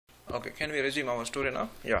Okay, can we resume our story now?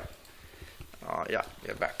 Yeah. Yeah, we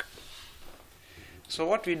are back. So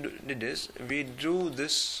what we did is we drew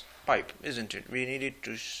this pipe, isn't it? We needed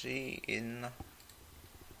to see in.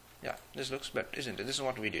 Yeah, this looks better, isn't it? This is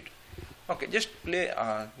what we did. Okay, just play.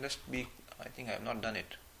 Let's be. I think I have not done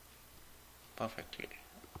it perfectly,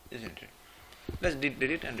 isn't it? Let's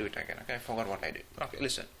delete it and do it again. Okay, I forgot what I did. Okay,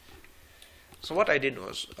 listen. So what I did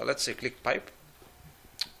was, let's say click pipe.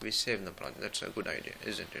 We save the project. That's a good idea,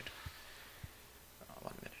 isn't it?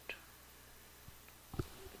 1 minute.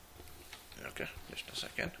 Okay, just a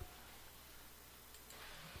second.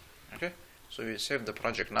 Okay, so we save the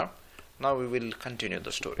project now. Now we will continue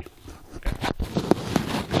the story. Okay,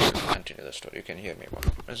 we will continue the story. You can hear me well,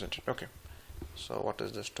 isn't it? Okay. So what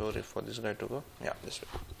is the story for this guy to go? Yeah, this way.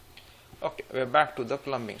 Okay, we're back to the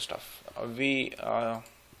plumbing stuff. How do we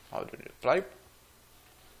do pipe?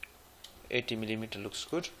 80 millimeter looks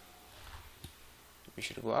good. We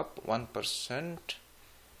should go up 1%,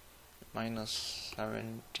 minus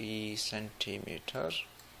 70 centimeter.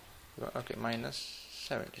 Okay, minus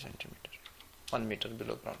 70 centimeter, 1 meter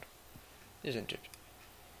below ground, isn't it?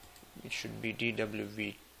 It should be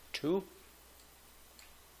DWV2.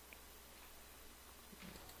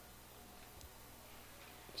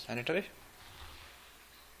 Sanitary.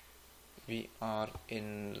 We are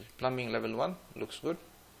in plumbing level 1. Looks good.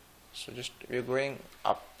 So just we're going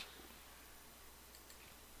up,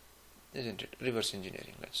 isn't it? Reverse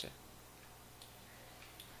engineering, let's say,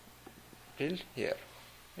 till here,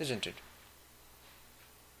 isn't it?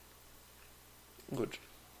 Good.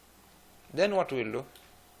 Then what we'll do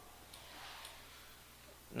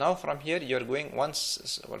now, from here you're going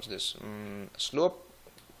once, what's this, slope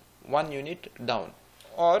 1 unit down,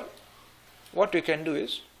 or what we can do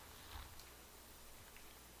is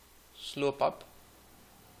slope up,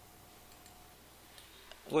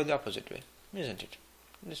 go the opposite way, isn't it?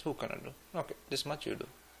 This who cannot do? Okay, this much you do.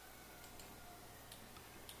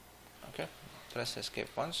 Okay, press escape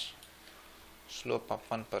once, slope up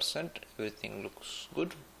 1%, everything looks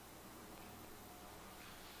good.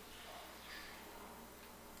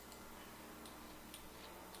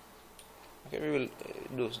 Okay, we will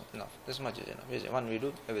do enough. This much is enough. One we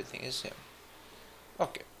do, everything is same.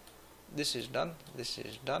 Okay, this is done. This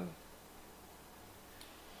is done.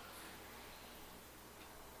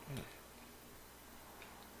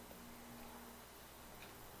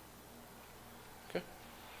 Okay.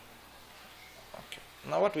 Okay.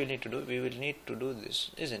 Now what we need to do? We will need to do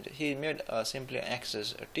this, isn't it? He made simply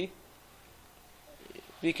axis T.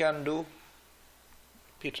 We can do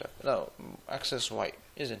P trap. No, axis Y,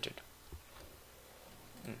 isn't it?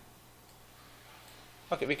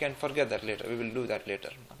 Okay, we can forget that later. We will do that later.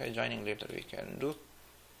 Okay, joining later we can do.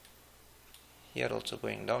 Here also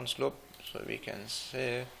going down slope, so we can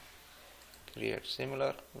say create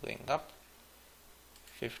similar, going up.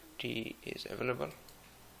 50 is available,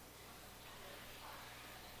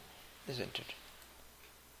 isn't it?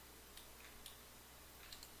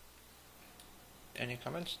 Any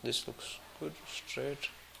comments? This looks good, straight.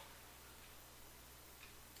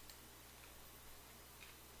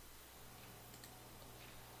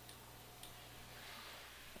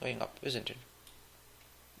 Going up, isn't it?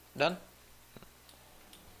 Done.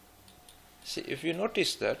 See, if you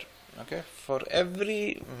notice that, okay, for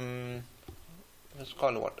every let's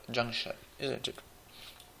call what, junction, isn't it?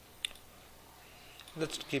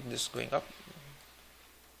 Let's keep this going up.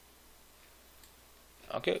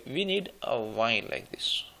 Okay, we need a Y like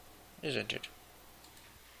this, isn't it?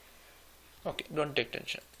 Okay, don't take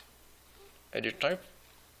tension. Edit type,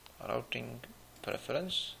 routing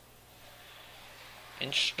preference.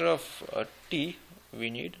 Instead of a T, we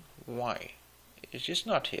need Y. It is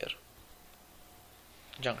not here.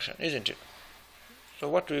 Junction, isn't it? So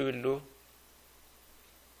what we will do?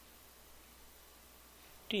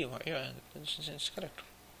 T, Y, yeah, this is correct.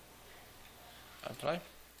 Apply.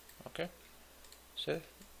 Okay. So,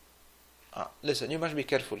 listen, you must be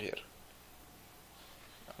careful here.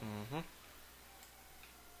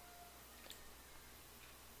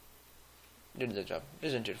 Did the job,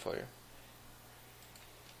 isn't it, for you?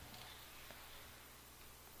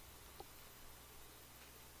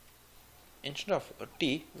 Instead of a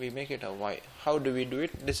T, we make it a Y. How do we do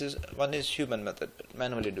it? This is one is human method.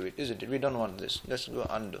 Manually do it, isn't it? We don't want this. Let's go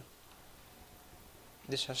undo.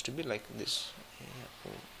 This has to be like this.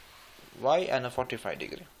 Y and a 45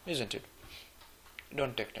 degree, isn't it?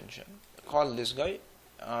 Don't take tension. Call this guy.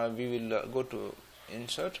 We will go to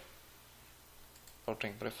insert,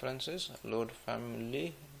 routing preferences, load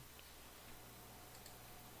family.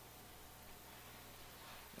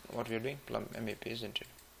 What we are doing? Plum MEP, isn't it?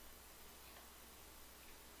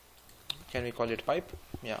 Can we call it pipe?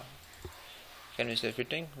 Yeah, can we say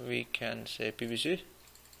fitting? We can say PVC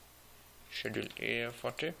schedule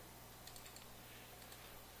A40.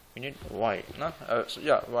 We need Y, no? So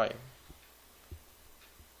yeah, Y.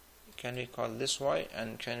 Can we call this Y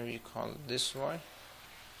and can we call this Y? I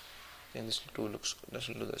think this two looks good. This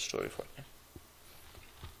will do the story for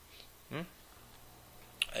me.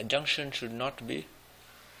 A junction should not be,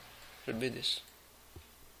 should be this.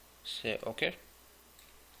 Say okay.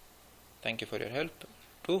 Thank you for your help.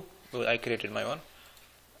 2. I created my one.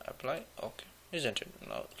 Apply. Okay. Isn't it?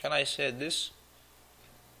 Now can I say this?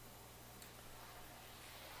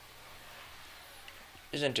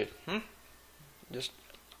 Isn't it? Just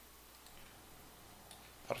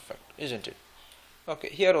perfect. Isn't it? Okay.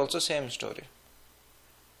 Here also same story.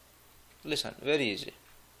 Listen. Very easy.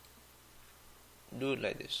 Do it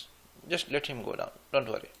like this. Just let him go down. Don't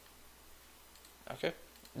worry. Okay.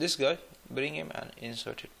 This guy, bring him and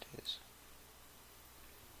insert it like this.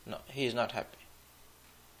 No, he is not happy.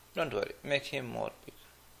 Don't worry. Make him more big.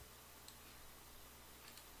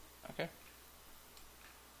 Okay.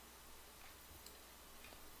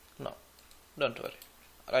 No, don't worry.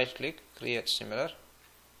 Right click, create similar.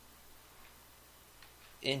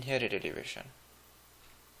 Inherit elevation.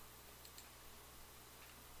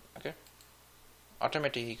 Okay.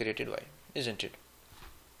 Automatically he created Y, isn't it?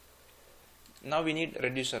 Now we need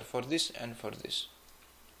reducer for this and for this.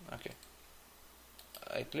 Okay.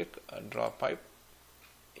 I click draw pipe,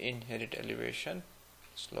 inherit elevation,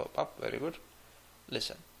 slope up. Very good.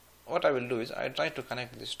 Listen, what I will do is I try to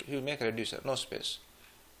connect this to, he will make a reducer, no space,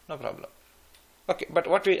 no problem. Okay, but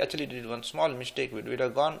what we actually did, one small mistake, we would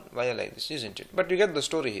have gone via like this, isn't it? But you get the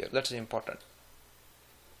story here. That's important,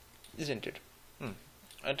 isn't it?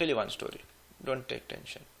 I'll tell you one story. Don't take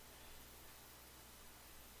tension.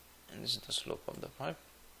 And this is the slope of the pipe,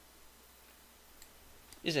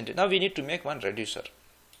 isn't it? Now we need to make one reducer.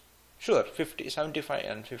 Sure, 50, 75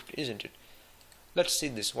 and 50, isn't it? Let's see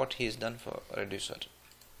this, what he has done for reducer.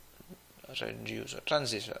 Reducer,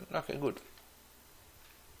 transition. Okay, good.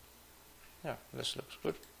 Yeah, this looks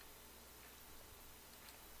good.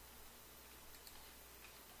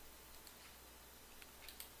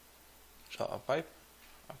 So a pipe.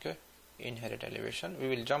 Okay, inherit elevation. We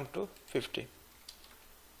will jump to 50.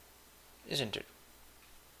 Isn't it?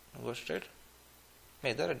 Go straight.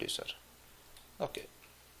 Make the reducer. Okay.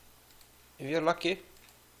 If you are lucky,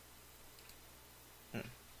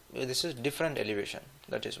 this is different elevation.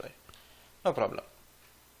 That is why. No problem.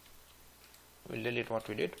 We'll delete what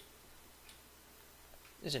we did.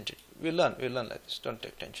 Isn't it? We'll learn like this. Don't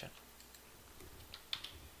take tension.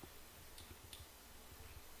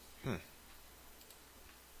 Draw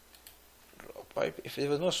pipe. If there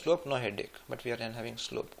was no slope, no headache. But we are then having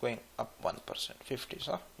slope going up 1%. 50,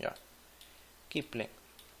 so yeah. Keep playing.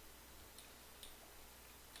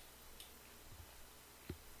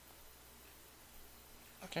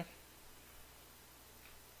 Okay.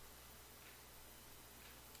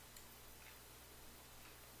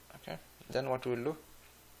 Okay. Then what we will do?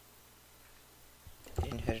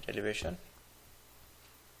 Inherit elevation.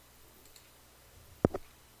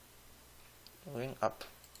 Going up.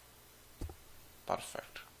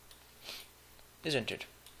 Perfect. Isn't it?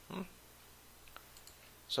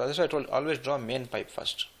 So that's why I told always draw main pipe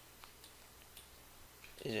first.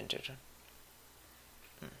 Isn't it?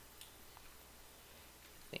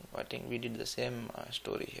 I think we did the same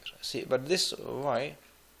story here. See, but this Y,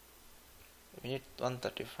 we need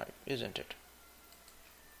 135, isn't it?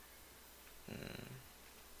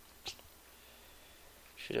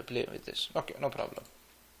 Should I play with this? Okay, no problem.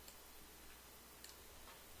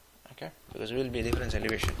 Okay, because it will be different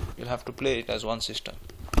elevation. You'll have to play it as one system.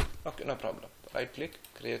 Okay, no problem. Right click,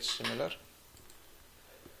 create similar.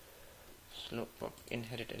 Slope of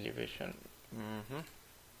inherit elevation.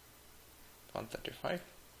 135.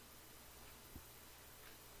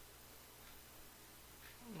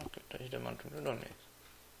 Okay, touch the mountain, don't make.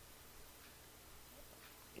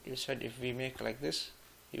 You said if we make like this,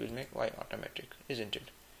 you will make Y automatic, isn't it?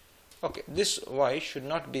 Okay, this Y should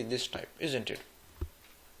not be this type, isn't it?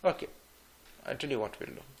 Okay, I'll tell you what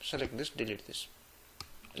we'll do. Select this, delete this.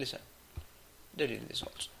 Listen, delete this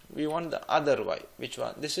also. We want the other Y. Which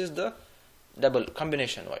one? This is the double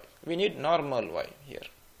combination Y. We need normal Y here.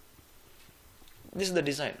 This is the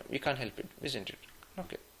design. We can't help it, isn't it?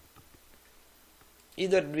 Okay.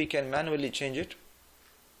 Either we can manually change it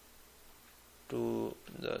to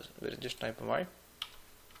the this type of Y.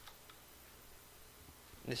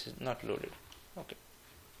 This is not loaded. Okay.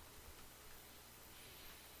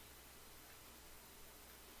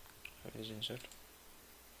 Where is insert?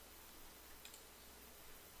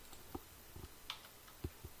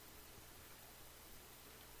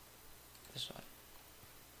 This one.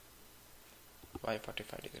 by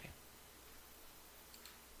 45 degree.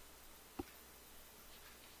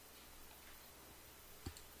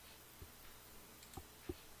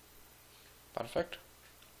 Perfect.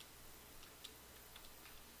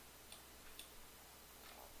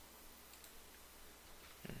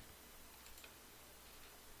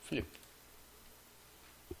 Flip.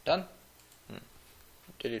 Done.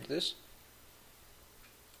 Delete this.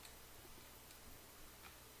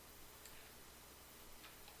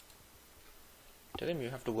 Tell him you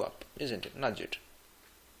have to go up, isn't it? Nudge it.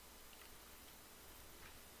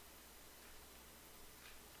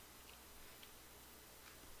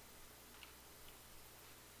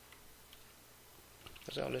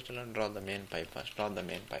 Because I always tell him draw the main pipe first, draw the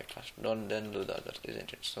main pipe first, don't then do the others,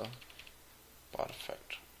 isn't it? So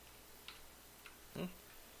perfect.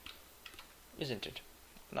 Isn't it?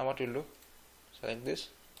 Now what we'll do, select this,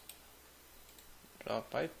 draw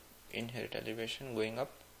pipe, inherit elevation going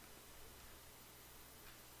up,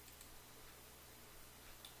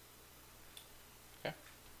 okay.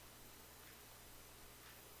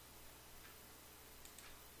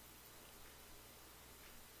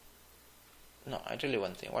 No, I tell you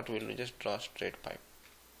one thing, what we'll do, just draw straight pipe.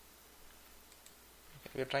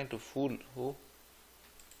 Okay. We are trying to fool who?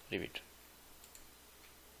 Revit.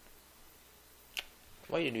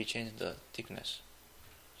 Why did we change the thickness?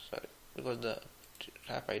 Sorry, because the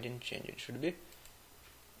wrap I didn't change it. Should be.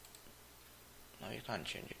 No, you can't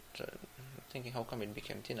change it. So I'm thinking how come it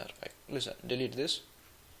became thinner. Right? Listen, delete this.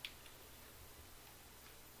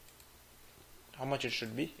 How much it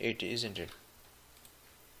should be? 80, isn't it?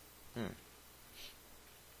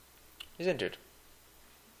 Isn't it?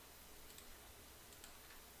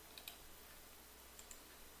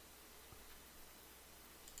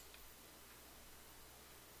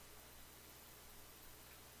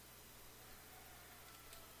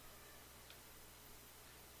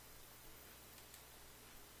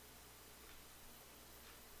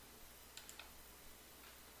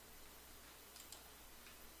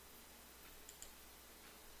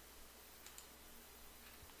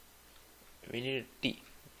 We need T,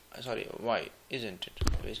 sorry, Y, isn't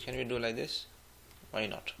it? Can we do like this? Why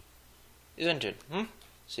not? Isn't it?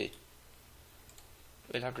 See,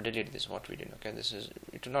 we'll have to delete this, what we did. Okay, this is,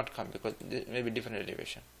 it will not come because this may be different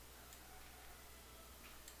elevation.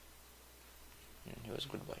 He was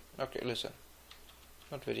good boy. Okay, listen,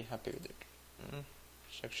 not very happy with it.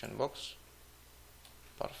 Section box,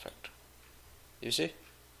 perfect. You see?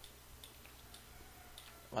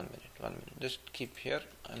 1 minute, just keep here.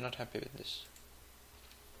 I'm not happy with this.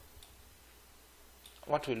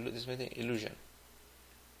 What we'll do, this may be illusion,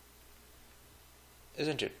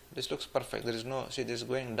 isn't it? This looks perfect. There is no, see, this is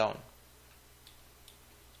going down.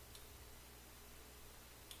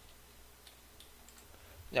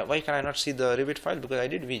 Yeah, why can I not see the Revit file? Because I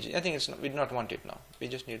did VG. I think it's not, we do not want it now. We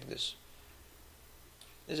just need this,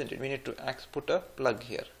 isn't it? We need to put a plug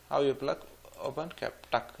here. How you plug? Open cap,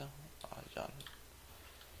 tuck. John.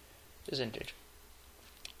 Isn't it?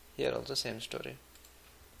 Here also same story.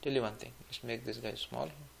 Tell you one thing, just make this guy small.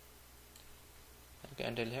 Okay,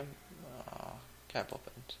 and tell him cap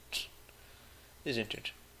opens. Isn't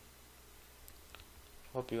it?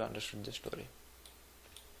 Hope you understood the story.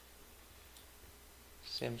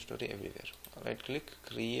 Same story everywhere. Right click,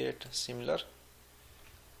 create similar.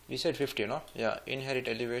 We said 50, no? Yeah, inherit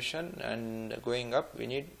elevation and going up we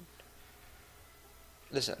need,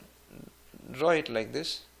 listen, draw it like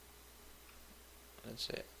this. Let's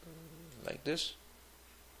say like this,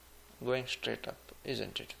 going straight up,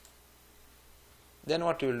 isn't it? Then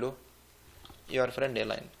what you will do, your friend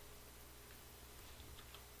align.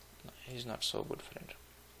 No, he's not so good friend,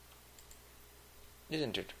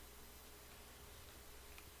 isn't it?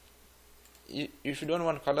 If you don't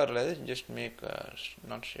want color like this, just make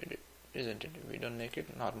not shaded, isn't it? We don't make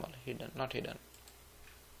it normal, hidden, not hidden.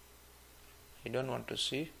 You don't want to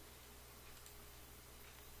see,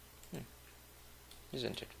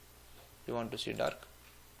 isn't it? You want to see dark,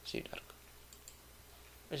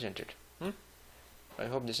 isn't it? I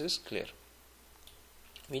hope this is clear.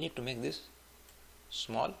 We need to make this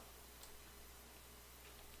small,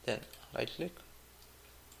 then right click,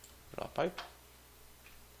 draw pipe,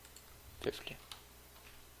 50,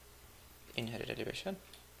 inherit elevation,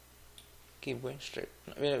 keep going straight.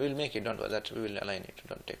 We'll make it, don't worry, that we will align it,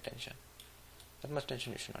 don't take tension. That much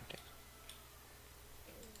tension you should not take.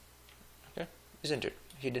 Okay, isn't it?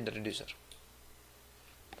 He did the reducer.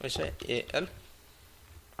 We say AL,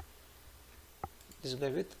 this guy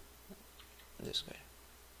with this guy,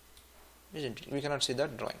 isn't it? We cannot see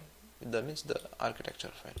that drawing. That means the architecture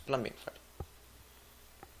file, plumbing file,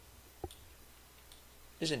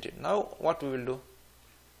 isn't it? Now what we will do,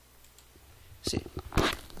 see,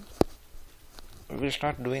 we'll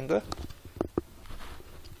start doing the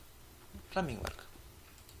plumbing work.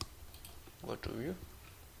 Go to view,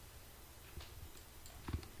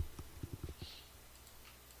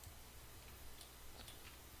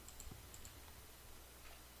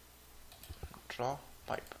 draw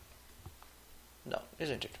pipe down,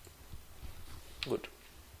 isn't it? Good.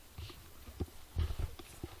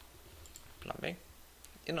 Plumbing.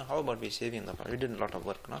 You know, how about we saving the file? We did a lot of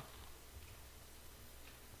work now.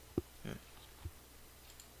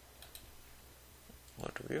 Go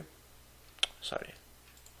to view. Sorry.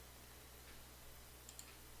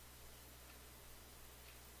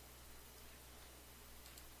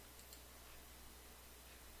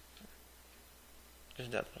 Is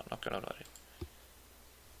that one? Okay, don't worry.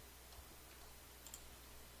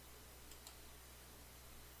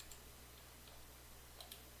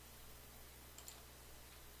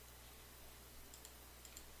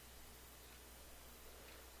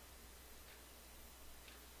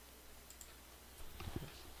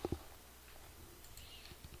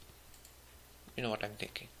 You know what I'm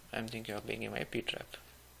thinking? I'm thinking of bringing my P-trap.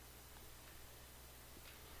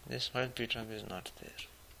 This while P-trap is not there.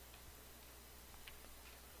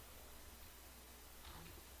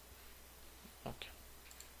 Okay.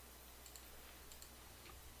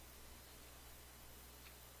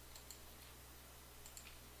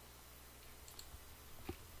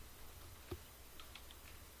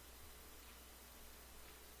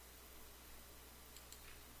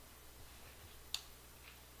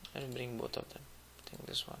 I'll bring both of them. I think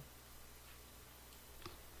this one.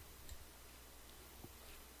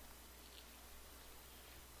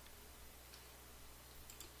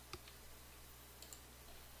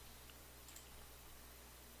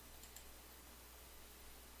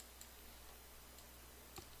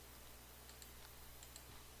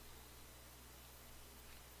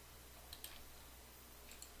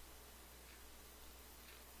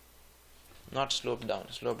 Not slope down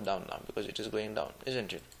now because it is going down,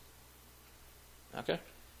 isn't it? Okay,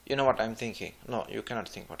 you know what I'm thinking? No, you cannot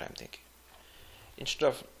think what I'm thinking. Instead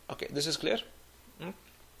of, okay, this is clear.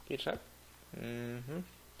 P-trap.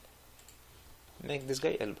 Make this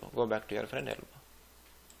guy elbow. Go back to your friend elbow.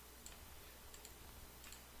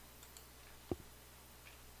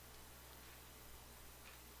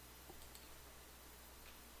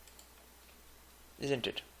 Isn't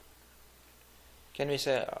it? Can we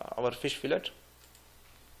say our fish fillet?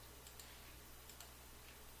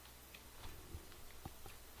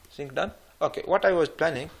 Sync done. Okay, what I was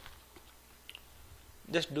planning,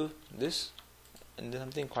 just do this and then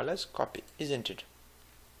something called as copy, isn't it?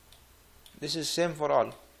 This is same for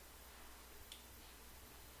all.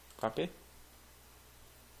 Copy.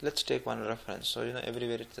 Let's take one reference, so you know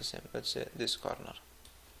everywhere it's the same. Let's say this corner.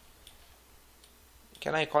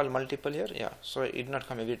 Can I call multiple here? Yeah, so it did not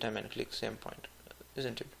come every time and click same point,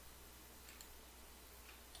 isn't it?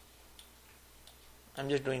 I'm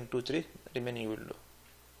just doing 2, 3, remaining will do.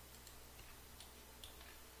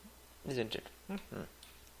 Isn't it?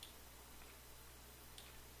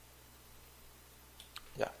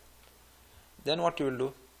 Yeah. Then what you will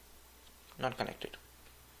do? Not connected.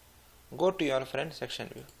 Go to your friend section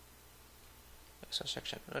view. So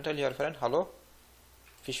section. Now tell your friend hello,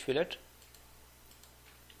 fish fillet.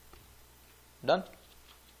 Done.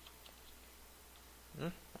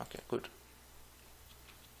 Okay, good.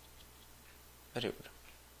 Very good.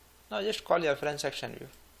 Now just call your friend section view.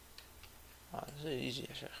 This is easy.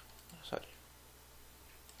 Sorry.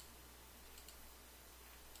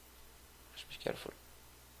 Just be careful.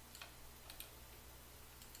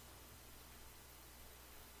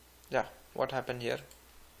 Yeah, what happened here?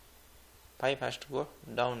 Pipe has to go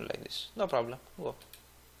down like this. No problem. Go.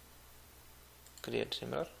 Create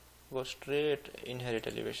similar. Go straight inherit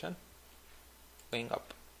elevation. Going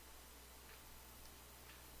up.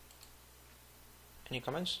 Any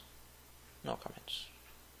comments? No comments.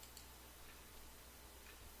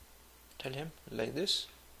 Tell him like this,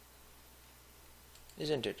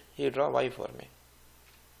 isn't it? He draw Y for me.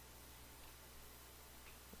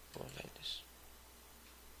 Go like this.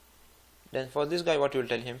 Then for this guy, what you will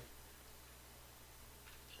tell him?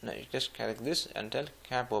 No, you just correct this and tell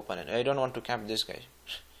cap open it. I don't want to cap this guy,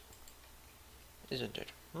 isn't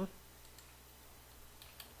it?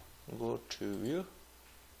 Go to view.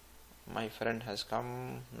 My friend has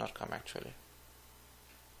come, not come actually.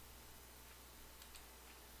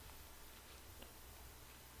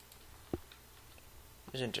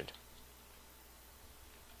 Isn't it?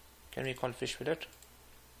 Can we call fish fillet?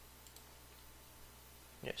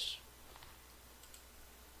 Yes.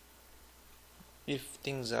 If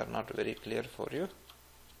things are not very clear for you,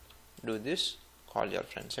 do this, call your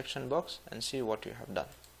friend section box and see what you have done.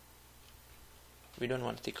 we don't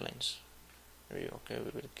want thick lines. Okay,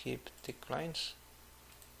 we will keep thick lines.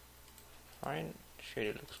 Fine,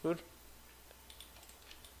 shaded looks good.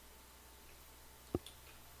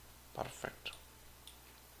 Perfect,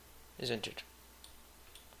 isn't it?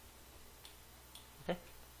 Okay,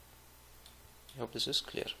 I hope this is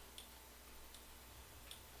clear.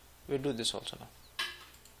 We'll do this also now.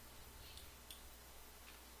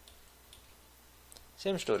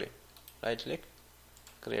 Same story, right click,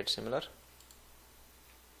 create similar.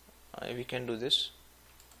 We can do this,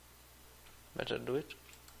 better do it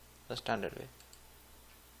the standard way.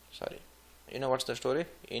 Sorry, you know what's the story?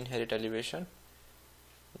 Inherit elevation,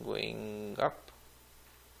 going up,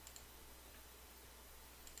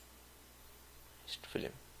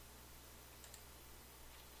 film.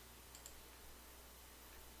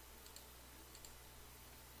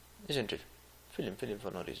 Isn't it? Film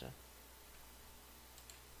for no reason.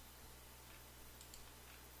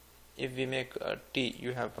 If we make T,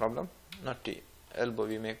 you have problem. Not T, elbow,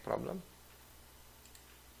 we make problem.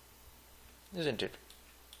 Isn't it?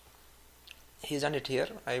 He's done it here,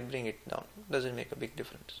 I bring it down. Doesn't make a big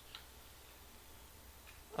difference.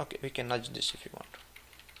 Okay, we can nudge this if you want.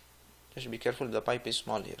 Just be careful, the pipe is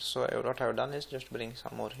small here. So what I have done is just bring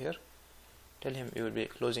some more here. Tell him you will be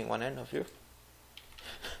closing one end of you.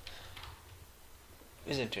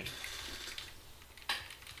 Isn't it?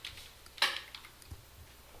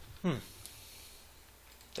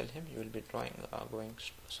 Tell him you will be drawing,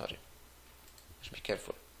 sorry. Just be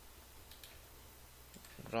careful.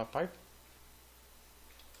 Draw pipe.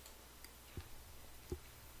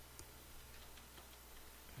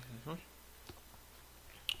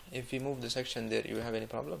 If we move the section there, you have any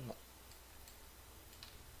problem? No.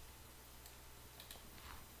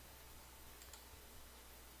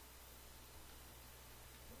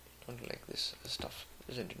 Don't like this stuff,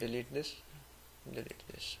 isn't it? Delete this, delete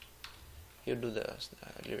this. You do the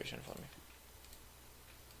elevation for me.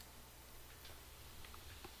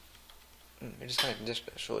 It is fine, just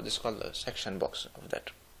show this, called the section box of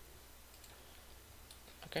that.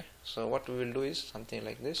 Okay, so what we will do is something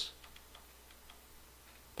like this.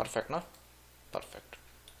 Perfect, now? Perfect,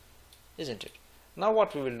 isn't it? Now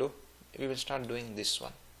what we will do, we will start doing this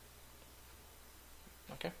one.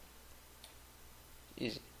 Okay,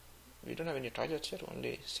 easy. We don't have any toilets here,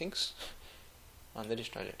 only sinks, and there is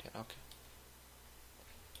toilet here. Okay.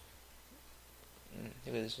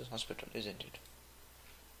 This is hospital, isn't it?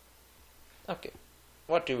 Okay,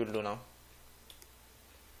 what you will do now?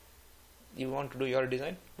 You want to do your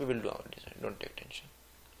design? We will do our design, don't take tension.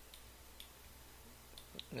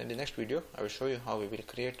 In the next video, I will show you how we will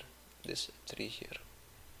create this 3 here.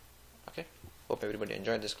 Okay, hope everybody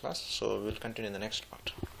enjoyed this class, so we will continue in the next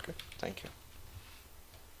part. Okay, thank you.